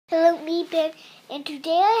Sleeping, and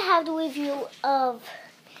today I have the review of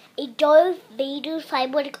a Darth Vader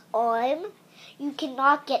Cybernetic arm. You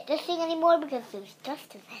cannot get this thing anymore because there's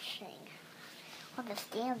dust in this thing on the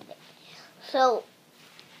stand. So,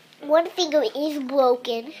 one finger is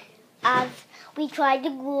broken as we tried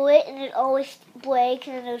to glue it and it always breaks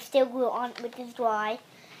and it'll still glue on with this dry.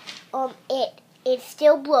 It's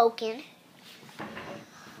still broken.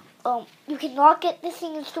 You cannot get this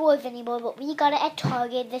thing in stores anymore, but we got it at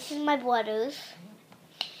Target. This is my brother's.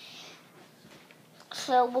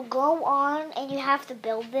 So we'll go on, and you have to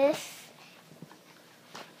build this.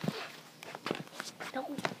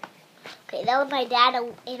 Okay, that was my dad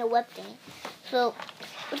in a web thing. So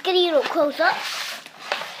let's get a little close up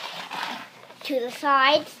to the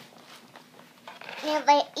sides. And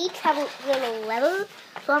they each have a little lever.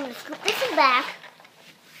 So I'm going to scoop this in back.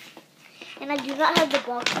 And I do not have the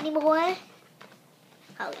box anymore.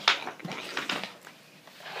 Oh, yeah.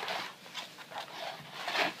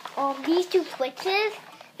 These two switches,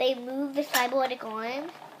 they move the cybernetic arm.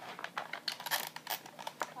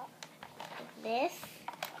 Like this.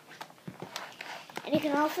 And you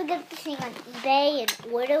can also get this thing on eBay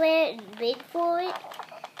and order it and bid for it.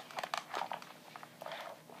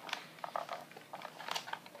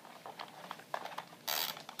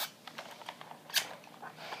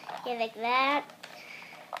 Yeah, like that.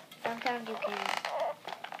 Sometimes you can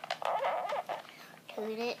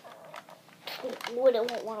turn it. Wood,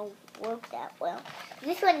 it won't want to work that well.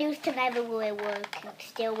 This one used to never really work. It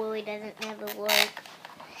still really doesn't never work.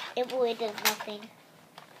 It really does nothing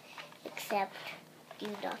except do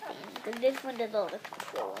nothing. Because this one does all the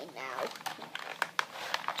controlling now.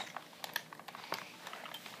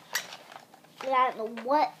 I don't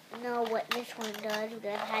know what this one does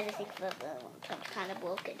because I've had this thing for a long time. It's kind of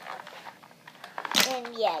broken.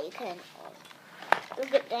 And yeah, you can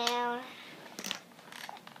look it down.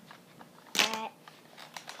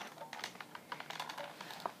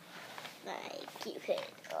 Like you can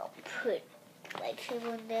put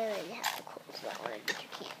lightsaber in there, and you have to close that one, but you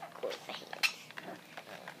can't close the hands.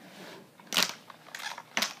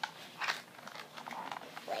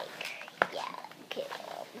 Like yeah, okay.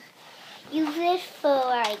 Use this for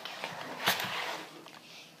like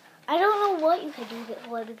I don't know what you could use it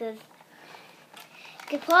for because you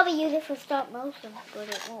could probably use it for stop motion, but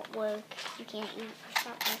it won't work. You can't use it for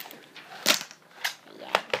stop motion.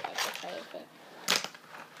 Yeah, I just play with it.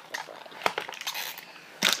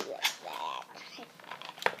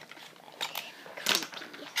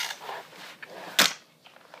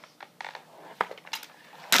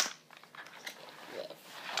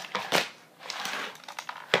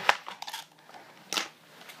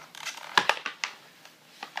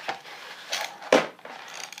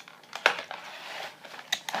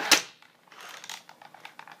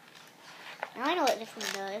 Now I know what this one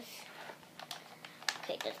does.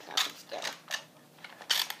 Okay, it does nothing still.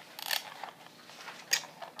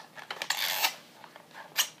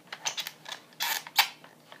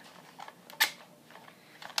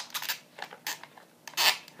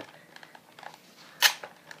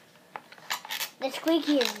 The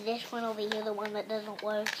squeaky is this one over here, the one that doesn't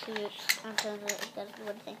work. I'm telling you, it does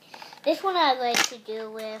one thing. This one I like to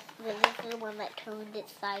do with, this is the one that turns it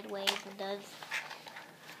sideways and does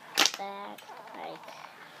that. Like,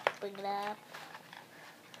 bring it up.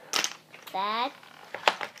 That.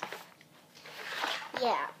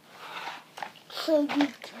 Yeah. So you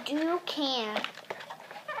can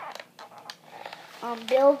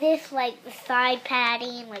build this like the side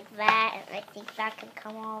padding like that, and I think that can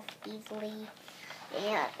come off easily.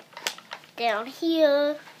 And down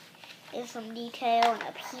here is some detail, and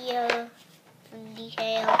up here some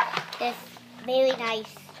detail. This very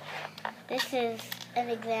nice. This is an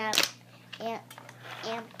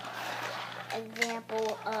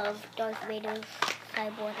example of Darth Vader's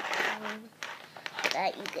cybernetic arm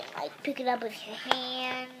that you can like pick it up with your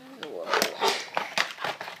hands or like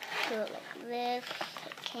do it like this.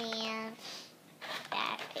 It can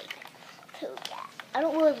that thing. So yeah. I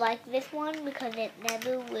don't really like this one because it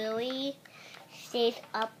never really stays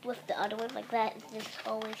up with the other one like that. It's just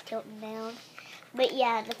always tilting down. But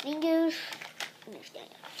yeah, the fingers. Let me stand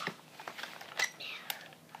up.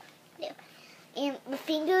 Yeah. And the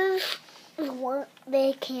fingers,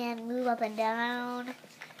 they can move up and down,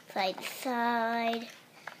 side to side,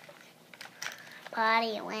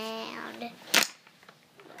 body around.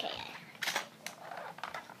 Okay.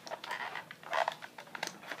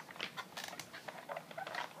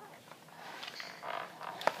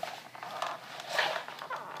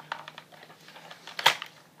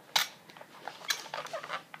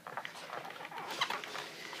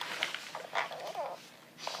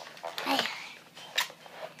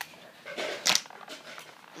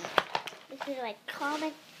 please like,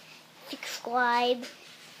 comment, subscribe,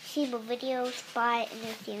 see more videos. Bye, and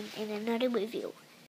I'll see you in another review.